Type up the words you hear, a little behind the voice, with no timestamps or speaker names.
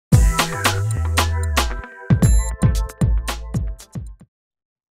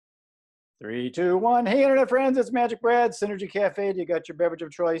Three, two, one. Hey, internet friends, it's MagicBrad, Synergy Cafe. You got your beverage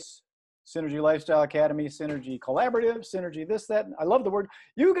of choice. Synergy Lifestyle Academy, Synergy Collaborative, Synergy this, that. I love the word.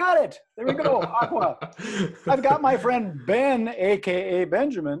 You got it. There we go. Aqua. I've got my friend Ben, a.k.a.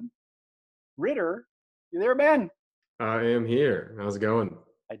 Benjamin Ritter. You there, Ben? I am here. How's it going?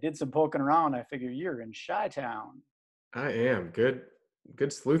 I did some poking around. I figure you're in Chi-Town. I am. Good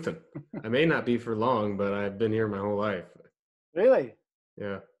sleuthing. I may not be for long, but I've been here my whole life. Really?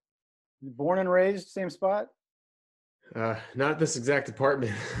 Yeah. Born and raised, same spot? Not this exact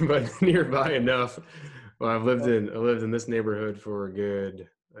apartment, but nearby enough. Well, I've lived in this neighborhood for a good,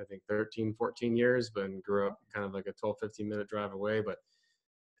 I think 13, 14 years, but grew up kind of like a 12, 15-minute drive away, but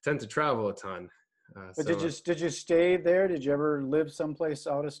I tend to travel a ton. But did you stay there? Did you ever live someplace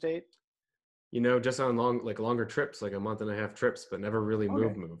out of state? Just on longer trips, like a month and a half trips, but never really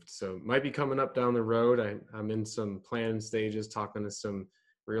moved. So might be coming up down the road. I'm in some plan stages, talking to some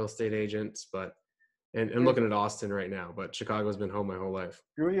real estate agents, but and looking at Austin right now, but Chicago's been home my whole life.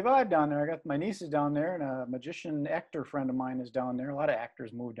 Groovy vibe down there. I got my nieces down there, and a magician actor friend of mine is down there. A lot of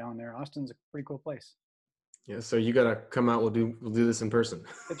actors move down there. Austin's a pretty cool place. Yeah, so you gotta come out. We'll do this in person.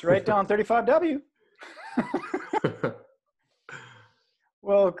 It's right down 35W.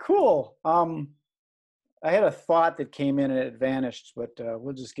 Well, cool. I had a thought that came in and it vanished, but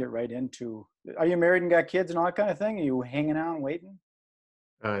we'll just get right into. Are you married and got kids and all that kind of thing? Are you hanging out and waiting?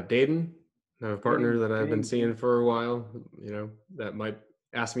 Dating. I have a partner that I've been seeing for a while. That might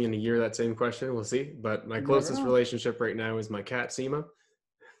ask me in a year that same question. We'll see. But my closest relationship right now is my cat, Seema,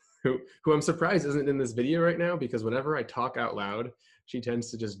 who I'm surprised isn't in this video right now, because whenever I talk out loud, she tends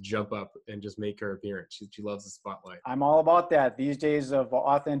to just jump up and just make her appearance. She loves the spotlight. I'm all about that. These days of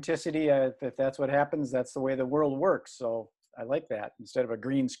authenticity, if that's what happens, that's the way the world works. So I like that. Instead of a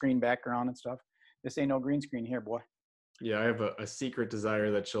green screen background and stuff. This ain't no green screen here, boy. Yeah, I have a secret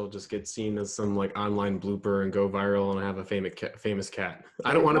desire that she'll just get seen as some like online blooper and go viral and have a famous cat.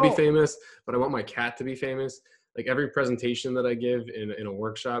 I don't want to be famous, but I want my cat to be famous. Like every presentation that I give in a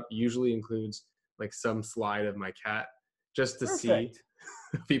workshop usually includes like some slide of my cat just to see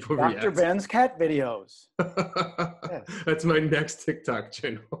people react. Dr. Ben's cat videos. Yes. That's my next TikTok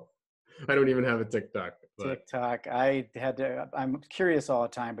channel. I don't even have a TikTok. But. TikTok. I'm curious all the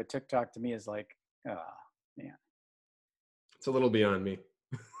time, but TikTok to me is like, man. It's a little beyond me.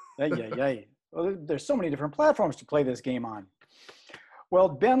 Yeah. Well, there's so many different platforms to play this game on. Well,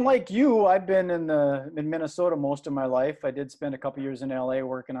 Ben, like you, I've been in Minnesota most of my life. I did spend a couple years in LA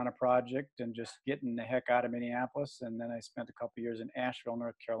working on a project and just getting the heck out of Minneapolis. And then I spent a couple years in Asheville,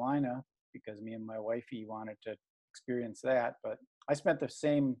 North Carolina, because me and my wifey wanted to experience that. But I spent the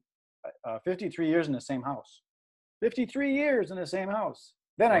same 53 years in the same house. 53 years in the same house.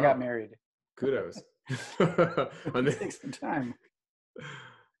 Then I got married. Kudos. It takes some time.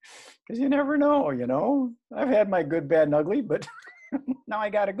 Because you never know, I've had my good, bad, and ugly, but now I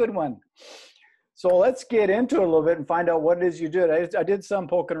got a good one. So let's get into it a little bit and find out what it is you did. I did some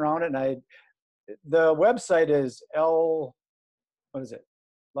poking around it, and the website is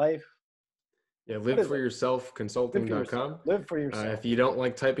Life? Yeah, liveforyourselfconsulting.com. Live for yourself. If you don't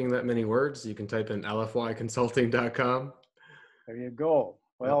like typing that many words, you can type in lfyconsulting.com. There you go.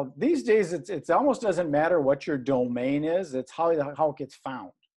 Well, these days it's almost doesn't matter what your domain is. It's how it gets found.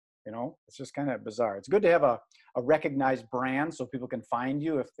 It's just kind of bizarre. It's good to have a recognized brand so people can find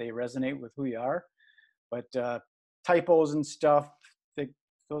you if they resonate with who you are. But typos and stuff,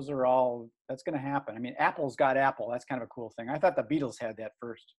 those are all, that's going to happen. I mean, Apple's got Apple. That's kind of a cool thing. I thought the Beatles had that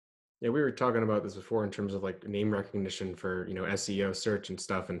first. Yeah, we were talking about this before in terms of like name recognition for, SEO search and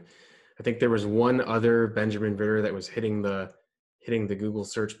stuff. And I think there was one other Benjamin Ritter that was hitting the Google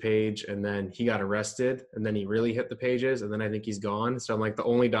search page, and then he got arrested, and then he really hit the pages, and then I think he's gone. So I'm like the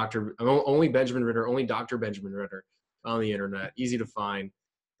only Benjamin Ritter, only Dr. Benjamin Ritter on the internet, easy to find.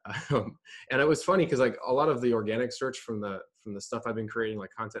 And it was funny because like a lot of the organic search from the stuff I've been creating, like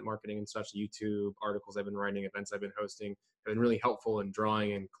content marketing and such, YouTube articles I've been writing, events I've been hosting, have been really helpful in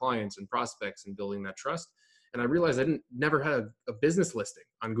drawing in clients and prospects and building that trust. And I realized I never had a business listing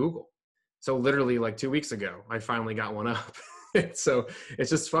on Google. So literally like 2 weeks ago, I finally got one up. So it's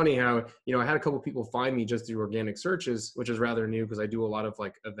just funny how, I had a couple people find me just through organic searches, which is rather new because I do a lot of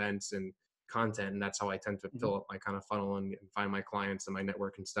like events and content, and that's how I tend to fill up my kind of funnel and find my clients and my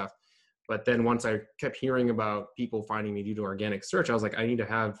network and stuff. But then once I kept hearing about people finding me due to organic search, I was like,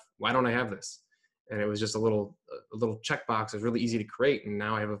 why don't I have this? And it was just a little checkbox. It was really easy to create. And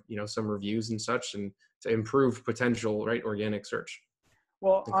now I have, some reviews and such, and to improve potential, right, organic search.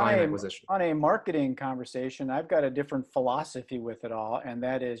 Well, and client acquisition. on a marketing conversation, I've got a different philosophy with it all, and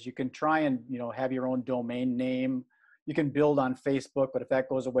that is you can try and, have your own domain name. You can build on Facebook, but if that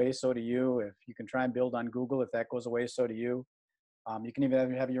goes away, so do you. If you can try and build on Google, if that goes away, so do you. You can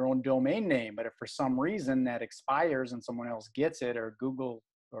even have your own domain name, but if for some reason that expires and someone else gets it, or Google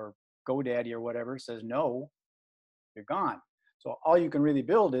or GoDaddy or whatever says no, you're gone. So all you can really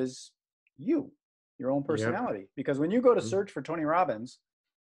build is you, your own Yep. personality. Because when you go to Mhm. search for Tony Robbins,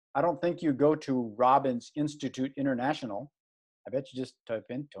 I don't think you go to Robbins Institute International. I bet you just type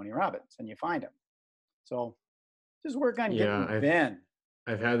in Tony Robbins and you find him. So just work on Yeah, getting Ben.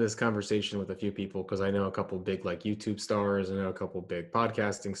 I've had this conversation with a few people because I know a couple big like YouTube stars, I know a couple big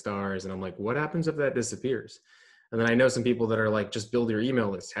podcasting stars, and I'm like, what happens if that disappears? And then I know some people that are like, just build your email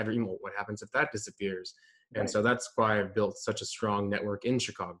list, have your email. What happens if that disappears? And Right. so that's why I've built such a strong network in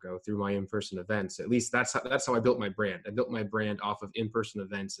Chicago through my in-person events. At least that's how I built my brand. I built my brand off of in-person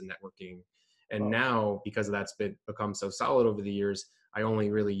events and networking. And Well, now, because that's become so solid over the years, I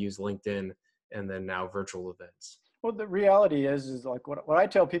only really use LinkedIn and then now virtual events. well, the reality is like what I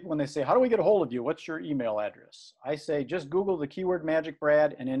tell people when they say, how do we get a hold of you? What's your email address? I say, just Google the keyword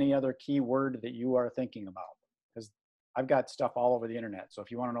MagicBrad and any other keyword that you are thinking about. Because I've got stuff all over the internet. So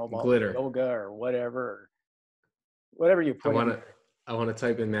if you want to know about Glitter. yoga or whatever you I put in want to there, I want to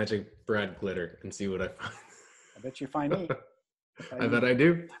type in MagicBrad glitter and see what I find. I bet you find me. I bet I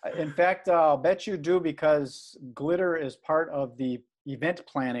do. In fact, I'll bet you do, because glitter is part of the event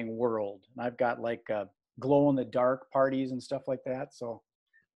planning world. And I've got like glow in the dark parties and stuff like that. So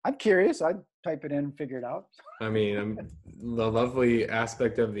I'm curious. I'd type it in and figure it out. I mean, the lovely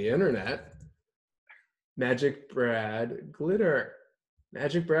aspect of the internet. MagicBrad glitter.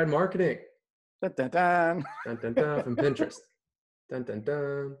 MagicBrad marketing. Dun, dun, dun. Dun, dun, dun, from Pinterest. Dun, dun,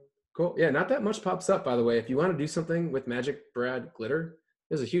 dun. Cool. Yeah, not that much pops up, by the way. If you want to do something with MagicBrad glitter,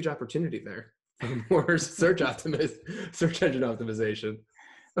 there's a huge opportunity there for more search engine optimization.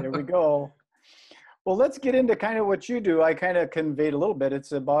 There we go. Well, let's get into kind of what you do. I kind of conveyed a little bit.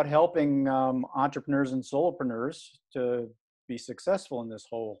 It's about helping entrepreneurs and solopreneurs to be successful in this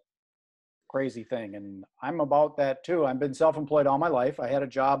whole crazy thing. And I'm about that too. I've been self-employed all my life. I had a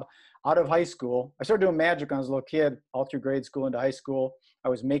job out of high school. I started doing magic when I was a little kid, all through grade school into high school. I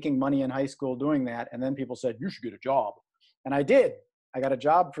was making money in high school doing that. And then people said, you should get a job. And I did. I got a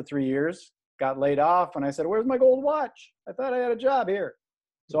job for 3 years, got laid off. And I said, where's my gold watch? I thought I had a job here.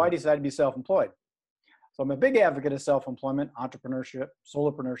 So I decided to be self-employed. So I'm a big advocate of self-employment, entrepreneurship,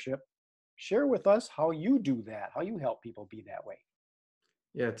 solopreneurship. Share with us how you do that, how you help people be that way.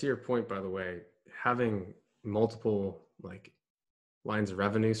 Yeah, to your point, by the way, having multiple like lines of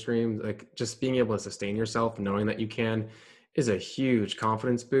revenue streams, like just being able to sustain yourself, knowing that you can, is a huge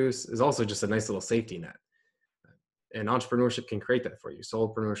confidence boost, is also just a nice little safety net. And entrepreneurship can create that for you.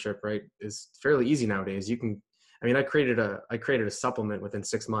 Solopreneurship, right, is fairly easy nowadays. You can, I mean, I created a supplement within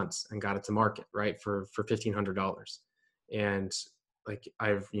 6 months and got it to market, right, for $1,500. And like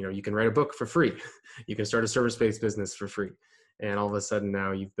you can write a book for free. You can start a service-based business for free. And all of a sudden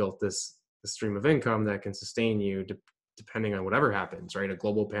now you've built this stream of income that can sustain you depending on whatever happens, right? A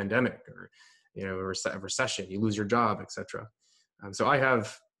global pandemic or, a recession, you lose your job, etc. So I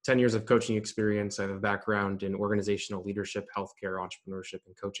have 10 years of coaching experience. I have a background in organizational leadership, healthcare, entrepreneurship,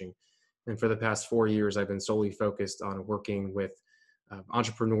 and coaching. And for the past 4 years, I've been solely focused on working with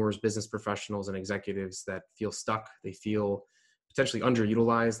entrepreneurs, business professionals, and executives that feel stuck. They feel potentially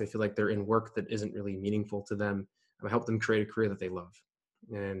underutilized. They feel like they're in work that isn't really meaningful to them. I help them create a career that they love.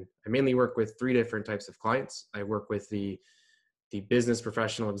 And I mainly work with 3 different types of clients. I work with the business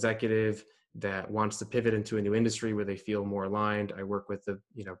professional executive that wants to pivot into a new industry where they feel more aligned. I work with the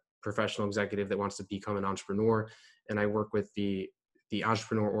professional executive that wants to become an entrepreneur, and I work with the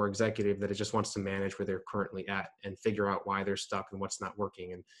entrepreneur or executive that just wants to manage where they're currently at and figure out why they're stuck and what's not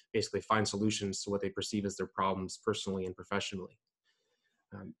working, and basically find solutions to what they perceive as their problems personally and professionally.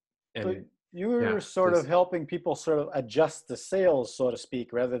 So And you were yeah, sort of please. helping people sort of adjust the sails, so to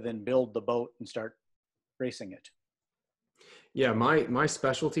speak, rather than build the boat and start racing it. Yeah, my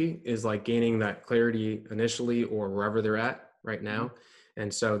specialty is like gaining that clarity initially or wherever they're at right Mm-hmm. now.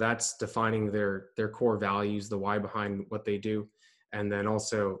 And so that's defining their core values, the why behind what they do, and then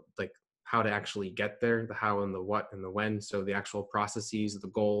also like how to actually get there, the how and the what and the when. So the actual processes, the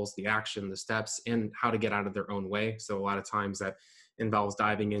goals, the action, the steps, and how to get out of their own way. So a lot of times that involves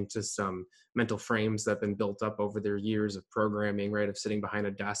diving into some mental frames that have been built up over their years of programming, right, of sitting behind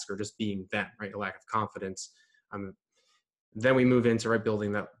a desk or just being them, right, a lack of confidence. Then we move into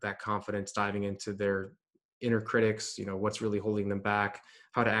building that confidence, diving into their inner critics, what's really holding them back,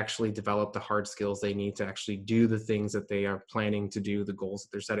 how to actually develop the hard skills they need to actually do the things that they are planning to do, the goals that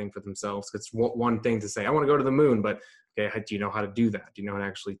they're setting for themselves. It's one thing to say, I want to go to the moon, but okay, do you know how to do that? Do you know how to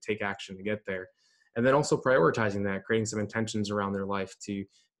actually take action to get there? And then also prioritizing that, creating some intentions around their life to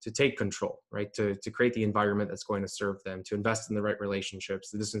take control, right? To create the environment that's going to serve them, to invest in the right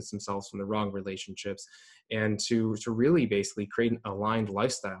relationships, to distance themselves from the wrong relationships, and to really basically create an aligned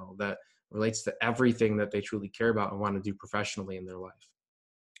lifestyle that relates to everything that they truly care about and want to do professionally in their life.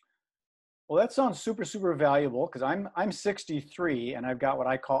 Well, that sounds super, super valuable, because I'm 63 and I've got what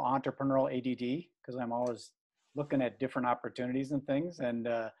I call entrepreneurial ADD, because I'm always looking at different opportunities and things. And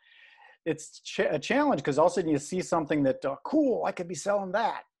it's a challenge, because all of a sudden you see something that, cool, I could be selling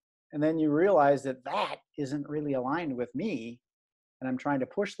that. And then you realize that that isn't really aligned with me. And I'm trying to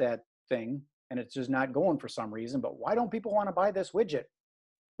push that thing and it's just not going for some reason. But why don't people want to buy this widget?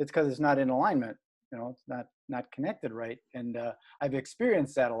 It's because it's not in alignment. It's not connected right. And I've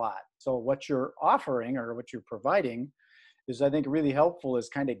experienced that a lot. So what you're offering or what you're providing is, I think, really helpful, is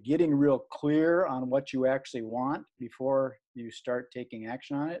kind of getting real clear on what you actually want before you start taking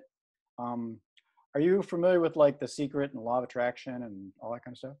action on it. Are you familiar with like The Secret and Law of Attraction and all that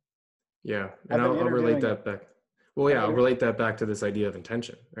kind of stuff? Yeah. And I'll relate that back. Well, yeah, I'll relate that back to this idea of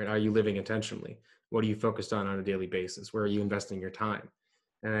intention, right? Are you living intentionally? What are you focused on a daily basis? Where are you investing your time?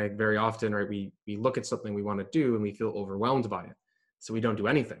 And very often, right, we look at something we want to do and we feel overwhelmed by it. So we don't do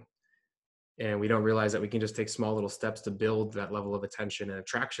anything. And we don't realize that we can just take small little steps to build that level of attention and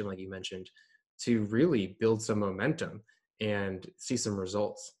attraction, like you mentioned, to really build some momentum and see some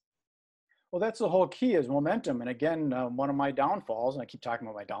results. Well, that's the whole key, is momentum. And again, one of my downfalls, and I keep talking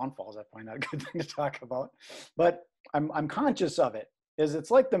about my downfalls, I find that a good thing to talk about, but I'm conscious of it, is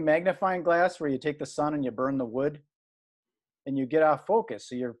it's like the magnifying glass where you take the sun and you burn the wood and you get off focus.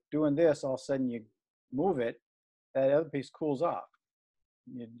 So you're doing this, all of a sudden you move it, that other piece cools off.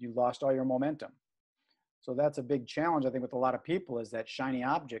 You lost all your momentum. So that's a big challenge, I think, with a lot of people, is that shiny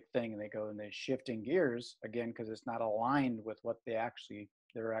object thing, and they go and they're shifting gears again, because it's not aligned with what their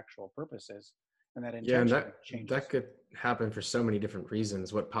actual purpose is. And that intention changes. That could happen for so many different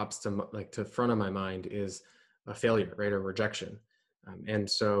reasons. What pops to front of my mind is a failure, right? Or rejection. And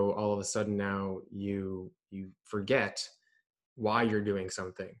so all of a sudden now you forget why you're doing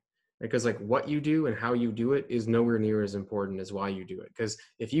something, because like what you do and how you do it is nowhere near as important as why you do it. Because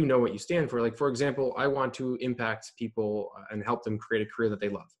if you know what you stand for, like, for example, I want to impact people and help them create a career that they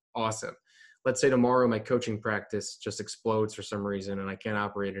love. Awesome. Let's say tomorrow my coaching practice just explodes for some reason and I can't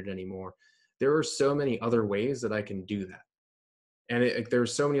operate it anymore. There are so many other ways that I can do that. And there are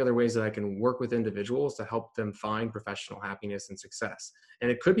so many other ways that I can work with individuals to help them find professional happiness and success.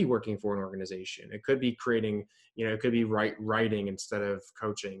 And it could be working for an organization. It could be creating, it could be writing instead of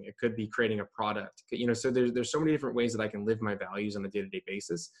coaching. It could be creating a product. So there's so many different ways that I can live my values on a day-to-day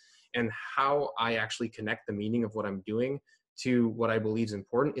basis. And how I actually connect the meaning of what I'm doing to what I believe is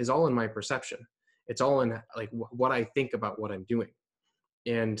important is all in my perception. It's all in like what I think about what I'm doing.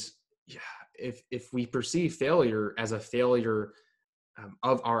 And if we perceive failure as a failure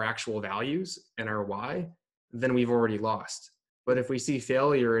of our actual values and our why, then we've already lost. But if we see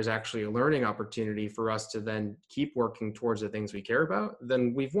failure as actually a learning opportunity for us to then keep working towards the things we care about,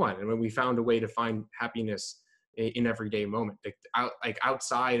 then we've won. And when we found a way to find happiness in everyday moment, like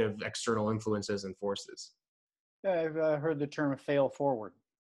outside of external influences and forces. Yeah, I've heard the term fail forward.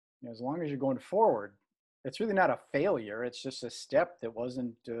 As long as you're going forward, it's really not a failure. It's just a step that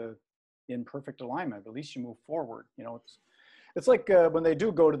wasn't in perfect alignment. But at least you move forward. It's like when they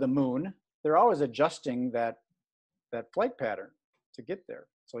do go to the moon, they're always adjusting that flight pattern to get there.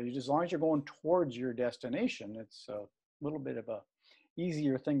 So as long as you're going towards your destination, it's a little bit of a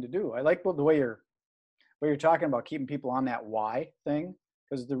easier thing to do. I like the way you're talking about keeping people on that why thing,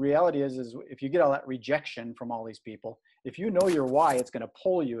 because the reality is if you get all that rejection from all these people, if you know your why, it's going to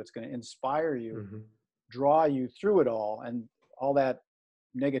pull you, it's going to inspire you, draw you through it all, and all that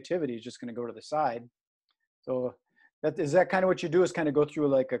negativity is just going to go to the side. So is that kind of what you do, is kind of go through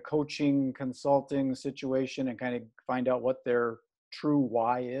like a coaching consulting situation and kind of find out what their true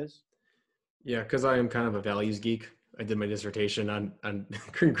why is? Yeah, because I am kind of a values geek. I did my dissertation on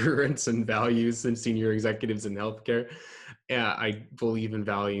congruence and values and senior executives in healthcare. Yeah, I believe in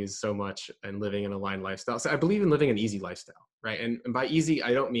values so much and living an aligned lifestyle. So I believe in living an easy lifestyle, right? And by easy,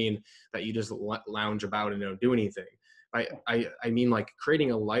 I don't mean that you just lounge about and don't do anything. I mean like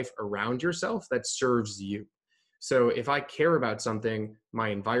creating a life around yourself that serves you. So if I care about something, my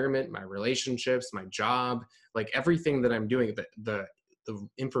environment, my relationships, my job, like everything that I'm doing, the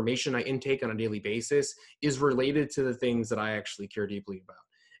information I intake on a daily basis is related to the things that I actually care deeply about.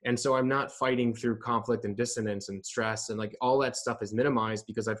 And so I'm not fighting through conflict and dissonance and stress, and like all that stuff is minimized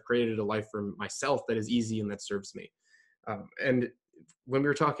because I've created a life for myself that is easy and that serves me. And when we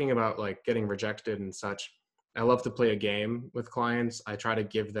were talking about like getting rejected and such, I love to play a game with clients. I try to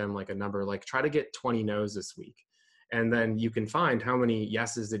give them like a number, like try to get 20 no's this week. And then you can find how many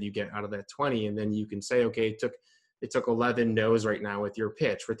yeses did you get out of that 20. And then you can say, okay, it took 11 no's right now with your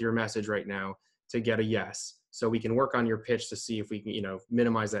pitch, with your message right now to get a yes. So we can work on your pitch to see if we can,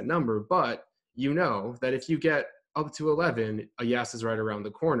 minimize that number. But you know that if you get up to 11, a yes is right around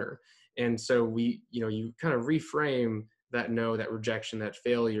the corner. And so you kind of reframe that no, that rejection, that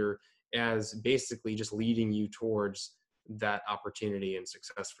failure as basically just leading you towards that opportunity and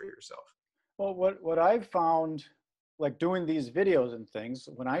success for yourself. Well, what I've found, like doing these videos and things,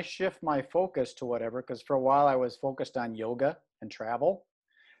 when I shift my focus to whatever, because for a while I was focused on yoga and travel,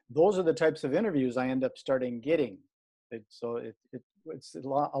 those are the types of interviews I end up starting getting. It's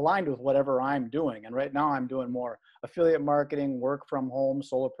aligned with whatever I'm doing. And right now I'm doing more affiliate marketing, work from home,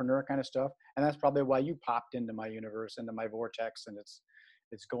 solopreneur kind of stuff. And that's probably why you popped into my universe, into my vortex, and it's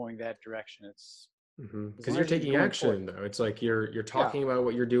going that direction. It's because you're taking action though. It's like you're talking about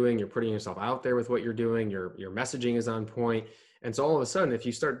what you're doing, you're putting yourself out there with what you're doing, your messaging is on point. And so all of a sudden, if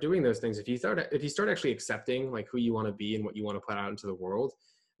you start doing those things, if you start actually accepting like who you want to be and what you want to put out into the world,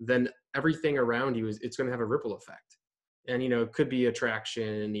 then everything around you it's going to have a ripple effect. And it could be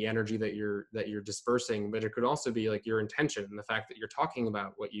attraction and the energy that you're dispersing, but it could also be like your intention and the fact that you're talking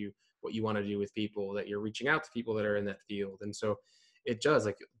about what you want to do with people, that you're reaching out to people that are in that field. And so it does,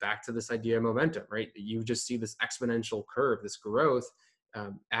 like, back to this idea of momentum, right? You just see this exponential curve, this growth,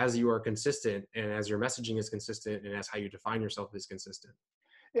 as you are consistent and as your messaging is consistent and as how you define yourself is consistent.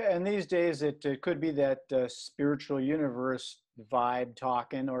 Yeah, and these days it could be that spiritual universe vibe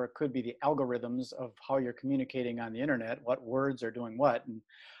talking, or it could be the algorithms of how you're communicating on the internet, what words are doing what. And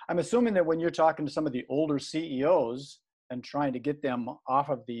I'm assuming that when you're talking to some of the older CEOs and trying to get them off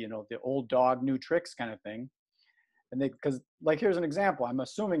of the old dog, new tricks kind of thing, and because like here's an example, I'm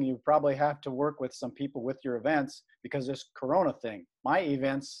assuming you probably have to work with some people with your events because this Corona thing. My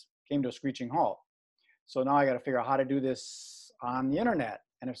events came to a screeching halt. So now I got to figure out how to do this on the internet.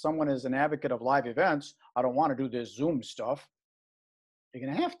 And if someone is an advocate of live events, I don't want to do this Zoom stuff. You're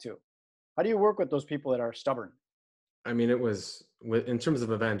going to have to. How do you work with those people that are stubborn? I mean, in terms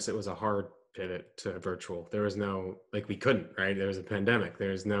of events, it was a hard pivot to virtual. There was no, like, we couldn't, right? There was a pandemic.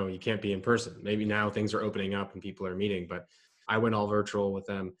 You can't be in person. Maybe now things are opening up and people are meeting, but I went all virtual with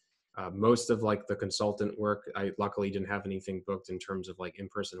them. Most of like the consultant work, I luckily didn't have anything booked in terms of like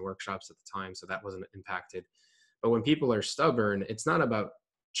in-person workshops at the time. So that wasn't impacted. But when people are stubborn, it's not about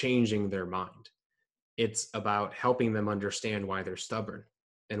changing their mind. It's about helping them understand why they're stubborn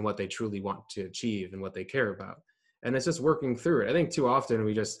and what they truly want to achieve and what they care about. And it's just working through it. I think too often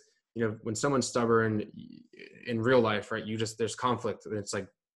we just, when someone's stubborn in real life, right, there's conflict, and it's like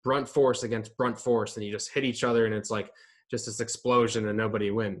brunt force against brunt force, and you just hit each other, and it's like just this explosion and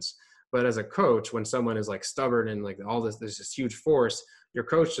nobody wins. But as a coach, when someone is like stubborn and like all this, there's this huge force, your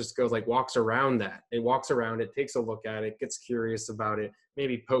coach just goes like, walks around that. It walks around it, takes a look at it, gets curious about it,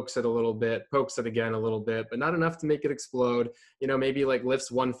 maybe pokes it a little bit, pokes it again a little bit, but not enough to make it explode. Maybe like lifts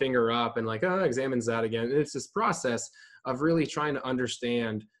one finger up and like, examines that again. And it's this process of really trying to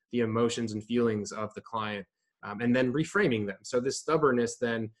understand the emotions and feelings of the client, and then reframing them. So this stubbornness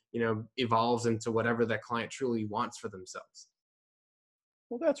then, evolves into whatever that client truly wants for themselves.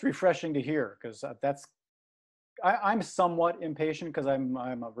 Well, that's refreshing to hear, because I'm somewhat impatient because I'm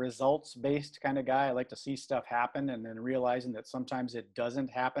a results-based kind of guy. I like to see stuff happen, and then realizing that sometimes it doesn't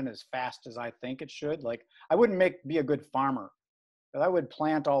happen as fast as I think it should. Like, I wouldn't be a good farmer. I would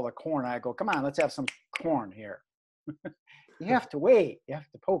plant all the corn. I go, come on, let's have some corn here. You have to wait. You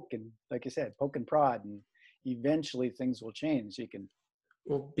have to poke and, like you said, poke and prod, and eventually things will change.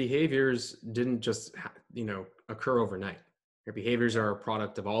 Well, behaviors didn't just occur overnight. Your behaviors are a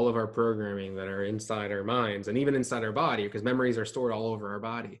product of all of our programming that are inside our minds and even inside our body, because memories are stored all over our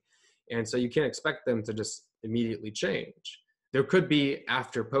body. And so you can't expect them to just immediately change. There could be,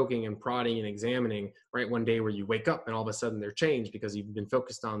 after poking and prodding and examining, right, one day where you wake up and all of a sudden they're changed because you've been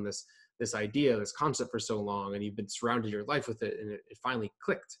focused on this idea, this concept for so long, and you've been surrounded your life with it, and it finally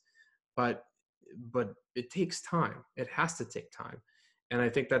clicked. But it takes time. It has to take time. And I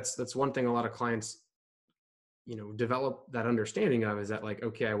think that's one thing a lot of clients develop that understanding of, is that like,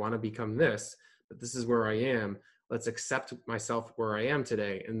 okay, I want to become this, but this is where I am. Let's accept myself where I am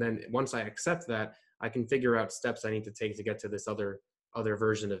today. And then once I accept that, I can figure out steps I need to take to get to this other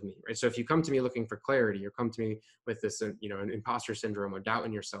version of me, right? So if you come to me looking for clarity, or come to me with this, an imposter syndrome or doubt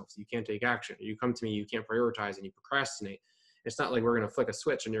in yourself, so you can't take action, or you come to me, you can't prioritize and you procrastinate, It's not like we're going to flick a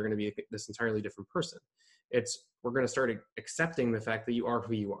switch and you're going to be this entirely different person. We're going to start accepting the fact that you are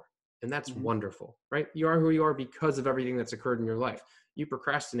who you are. And that's wonderful, right? You are who you are because of everything that's occurred in your life. You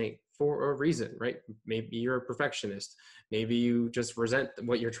procrastinate for a reason, right? Maybe you're a perfectionist. Maybe you just resent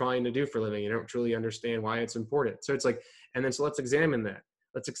what you're trying to do for a living. You don't truly understand why it's important. So it's like, and then so let's examine that.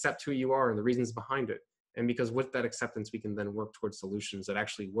 Let's accept who you are and the reasons behind it. And because with that acceptance, we can then work towards solutions that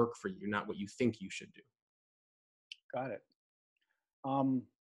actually work for you, not what you think you should do. Got it.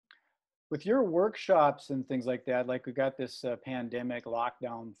 With your workshops and things like that, like we got this pandemic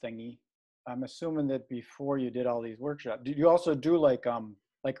lockdown thingy, I'm assuming that before you did all these workshops, did you also do like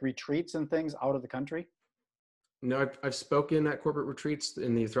retreats and things out of the country? No, I've spoken at corporate retreats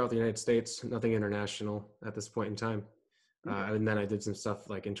throughout the United States, nothing international at this point in time. Okay. And then I did some stuff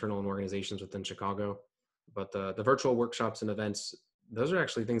like internal and organizations within Chicago. But the virtual workshops and events, those are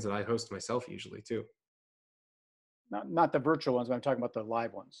actually things that I host myself usually too. Not the virtual ones, but I'm talking about the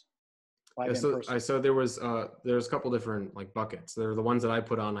live ones. Live in person. So there was a couple different like buckets. There were the ones that I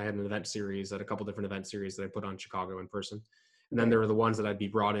put on. I had an event series, a couple different event series that I put on Chicago in person. And then there were the ones that I'd be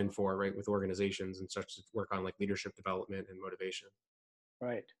brought in for, right, with organizations and such to work on like leadership development and motivation.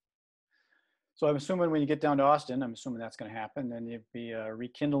 Right. So I'm assuming when you get down to Austin, I'm assuming that's going to happen, then you'd be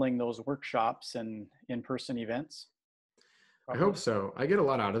rekindling those workshops and in-person events. Probably. I hope so. I get a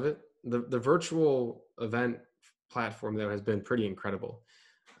lot out of it. The virtual event platform though has been pretty incredible.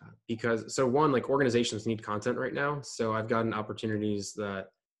 Because so one, like organizations need content right now. So I've gotten opportunities that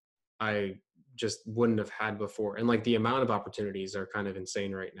I just wouldn't have had before. And like the amount of opportunities are kind of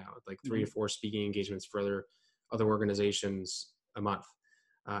insane right now, like 3 to 4 speaking engagements for other organizations a month.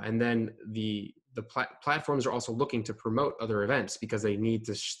 And then the platforms are also looking to promote other events because they need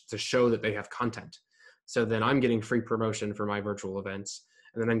to show that they have content. So then I'm getting free promotion for my virtual events.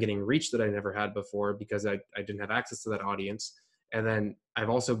 And then I'm getting reach that I never had before because I didn't have access to that audience. And then I've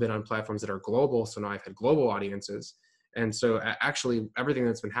also been on platforms that are global. So now I've had global audiences. And so actually everything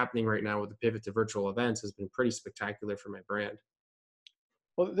that's been happening right now with the pivot to virtual events has been pretty spectacular for my brand.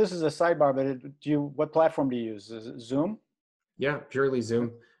 Well, this is a sidebar, but what platform do you use? Is it Zoom? Yeah, purely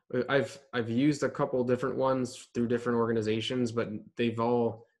Zoom. I've used a couple different ones through different organizations, but they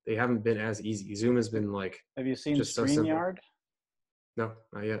haven't been as easy. Zoom has been like, have you seen just StreamYard? So no,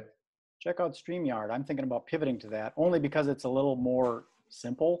 not yet. Check out StreamYard. I'm thinking about pivoting to that only because it's a little more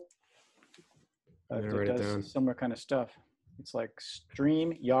simple. It does similar kind of stuff. It's like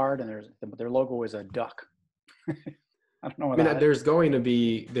StreamYard, and their logo is a duck. I don't know what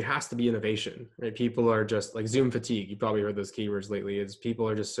there has to be innovation, right? People are just like Zoom fatigue. You probably heard those keywords lately. Is people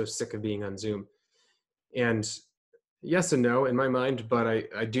are just so sick of being on Zoom. And yes and no in my mind, but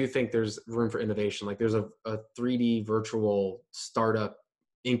I do think there's room for innovation. Like there's a 3D virtual startup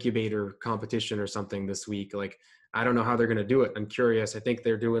incubator competition or something this week. Like, I don't know how they're going to do it. I'm curious. I think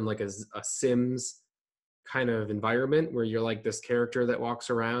they're doing like a Sims kind of environment where you're like this character that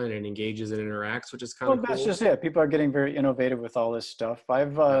walks around and engages and interacts, which is kind of cool. That's just it. People are getting very innovative with all this stuff.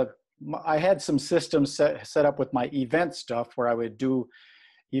 I had some systems set up with my event stuff where I would do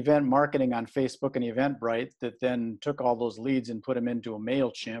event marketing on Facebook and Eventbrite that then took all those leads and put them into a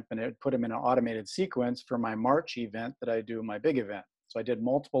MailChimp, and it put them in an automated sequence for my March event that I do, my big event. So I did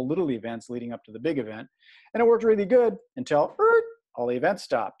multiple little events leading up to the big event, and it worked really good until all the events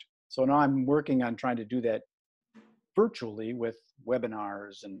stopped. So now I'm working on trying to do that virtually with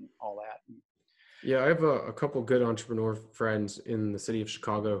webinars and all that. Yeah, I have a couple good entrepreneur friends in the city of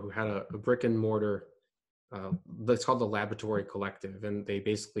Chicago who had a brick and mortar, that's called the Laboratory Collective. And they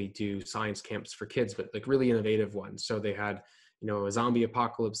basically do science camps for kids, but like really innovative ones. So they had, a zombie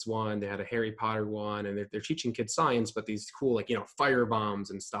apocalypse one, they had a Harry Potter one, and they're teaching kids science, but these cool, like, fire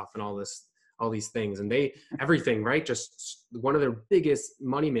bombs and stuff and all these things. And everything, right? Just one of their biggest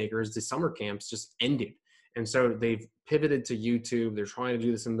money makers, the summer camps just ended. And so they've pivoted to YouTube. They're trying to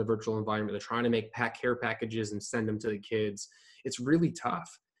do this in the virtual environment. They're trying to make care packages and send them to the kids. It's really tough.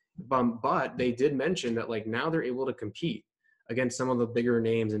 But they did mention that like now they're able to compete against some of the bigger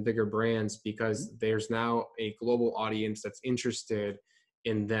names and bigger brands because there's now a global audience that's interested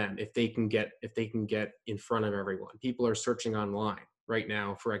in them. If they can get in front of everyone, people are searching online right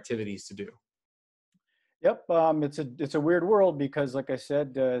now for activities to do. Yep, it's a weird world because, like I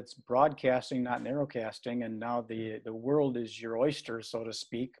said, it's broadcasting, not narrowcasting, and now the world is your oyster, so to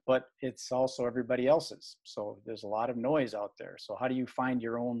speak, but it's also everybody else's. So there's a lot of noise out there. So how do you find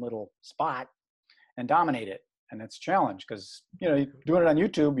your own little spot and dominate it? And it's a challenge because doing it on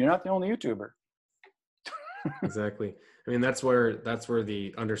YouTube, you're not the only YouTuber. Exactly. I mean, that's where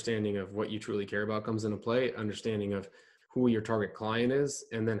the understanding of what you truly care about comes into play. Understanding of who your target client is,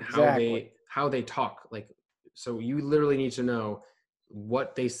 and then how they talk. Like So you literally need to know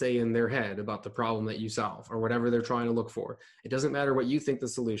what they say in their head about the problem that you solve or whatever they're trying to look for. It doesn't matter what you think the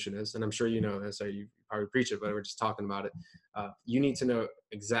solution is. And I'm sure you know this, so you probably preach it, but we're just talking about it. You need to know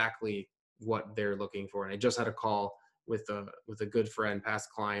exactly what they're looking for. And I just had a call with a good friend, past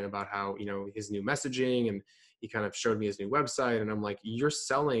client, about how, his new messaging, and he kind of showed me his new website. And I'm like, you're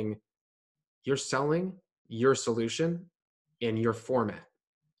selling your solution in your format.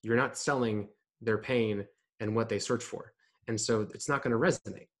 You're not selling their pain and what they search for. And so it's not going to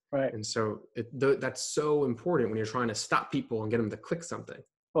resonate. Right. And so that's so important when you're trying to stop people and get them to click something.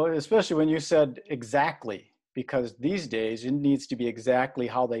 Well, especially when you said exactly, because these days it needs to be exactly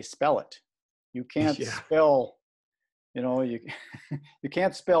how they spell it. You can't spell, you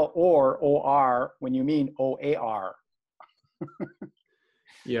can't spell or when you mean OAR.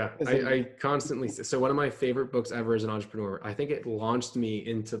 Yeah, I constantly, so one of my favorite books ever as an entrepreneur, I think it launched me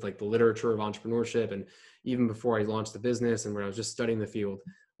into like the literature of entrepreneurship. And even before I launched the business and when I was just studying the field,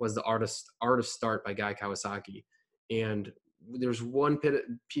 was The Art of Start by Guy Kawasaki. And there's one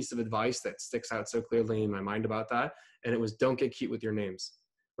piece of advice that sticks out so clearly in my mind about that. And it was, don't get cute with your names.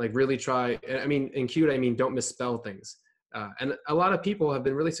 Like really try, I mean, in cute, I mean, don't misspell things. And a lot of people have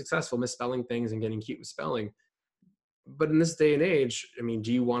been really successful misspelling things and getting cute with spelling. But in this day and age, I mean,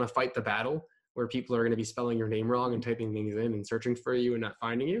 do you want to fight the battle where people are going to be spelling your name wrong and typing things in and searching for you and not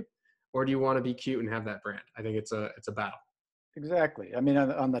finding you? Or do you want to be cute and have that brand? I think it's a battle. Exactly. I mean,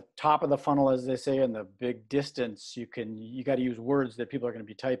 on the top of the funnel, as they say, in the big distance, you got to use words that people are going to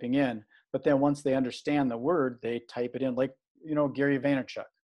be typing in. But then once they understand the word, they type it in. Like, Gary Vaynerchuk.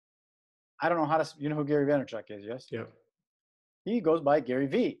 I don't know how to, who Gary Vaynerchuk is, yes? Yeah. He goes by Gary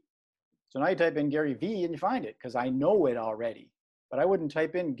V. So now you type in Gary V and you find it because I know it already. But I wouldn't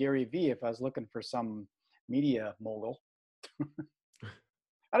type in Gary V if I was looking for some media mogul. I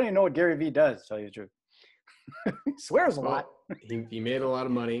don't even know what Gary V does, to tell you the truth. He swears a lot. He made a lot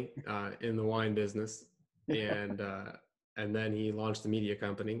of money in the wine business, and then he launched a media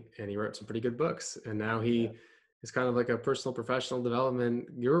company, and he wrote some pretty good books. And now he is kind of like a personal professional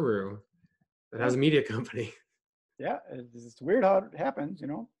development guru that has a media company. Yeah, it's weird how it happens,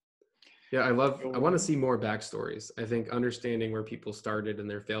 Yeah, I want to see more backstories. I think understanding where people started and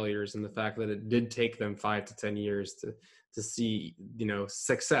their failures and the fact that it did take them 5 to 10 years to see,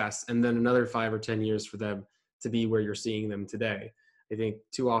 success, and then another 5 or 10 years for them to be where you're seeing them today. I think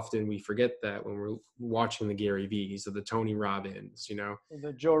too often we forget that when we're watching the Gary V's or the Tony Robbins,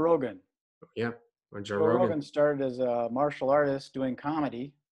 The Joe Rogan. Yeah. Or Joe Rogan started as a martial artist doing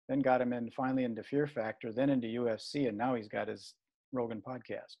comedy, then got him finally into Fear Factor, then into UFC, and now he's got his Rogan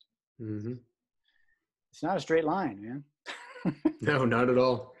podcast. Mm-hmm. It's not a straight line, man. No, not at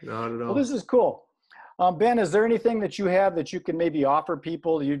all. Not at all. Well, this is cool. Ben, is there anything that you have that you can maybe offer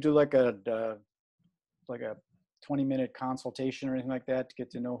people? You do like a 20-minute consultation or anything like that to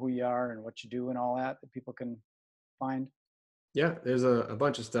get to know who you are and what you do and all that people can find? Yeah, there's a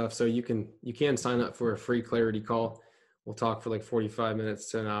bunch of stuff. So you can sign up for a free clarity call. We'll talk for like 45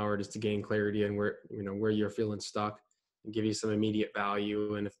 minutes to an hour just to gain clarity and where you're feeling stuck and give you some immediate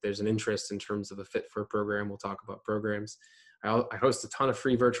value. And if there's an interest in terms of a fit for a program, we'll talk about programs. I host a ton of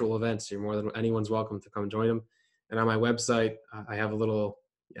free virtual events. Anyone's welcome to come join them. And on my website, I have a little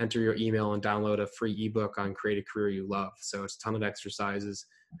enter your email and download a free ebook on create a career you love. So it's a ton of exercises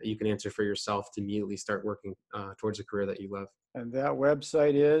that you can answer for yourself to immediately start working towards a career that you love. And that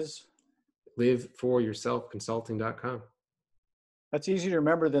website is? liveforyourselfconsulting.com. That's easier to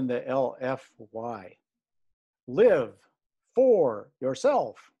remember than the LFY. Live for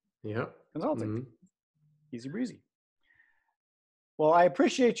yourself. Yep. Consulting. Mm-hmm. Easy breezy. Well, I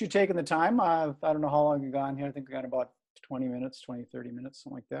appreciate you taking the time. I don't know how long you've gone here. I think we got about 20 minutes, 20, 30 minutes,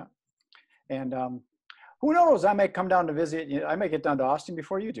 something like that. And who knows, I might come down to visit. I might get down to Austin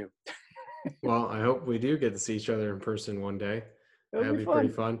before you do. Well, I hope we do get to see each other in person one day. That'd be fun.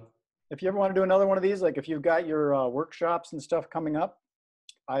 pretty fun. If you ever want to do another one of these, like if you've got your workshops and stuff coming up,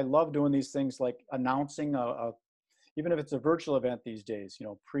 I love doing these things like announcing even if it's a virtual event these days,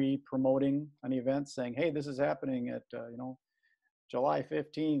 pre-promoting an event saying, hey, this is happening at, July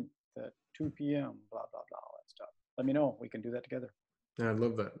 15th at 2 p.m., blah, blah, blah, all that stuff. Let me know. We can do that together. Yeah, I'd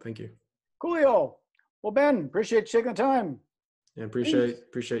love that. Thank you. Coolio. Well, Ben, appreciate you taking the time. And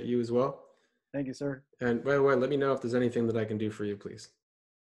appreciate you as well. Thank you, sir. And by the way, let me know if there's anything that I can do for you, please.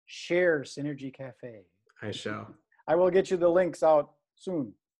 Share Synergy Cafe. I shall. I will get you the links out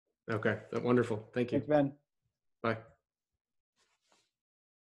soon. Okay. Wonderful. Thank you. Thanks, Ben. Bye.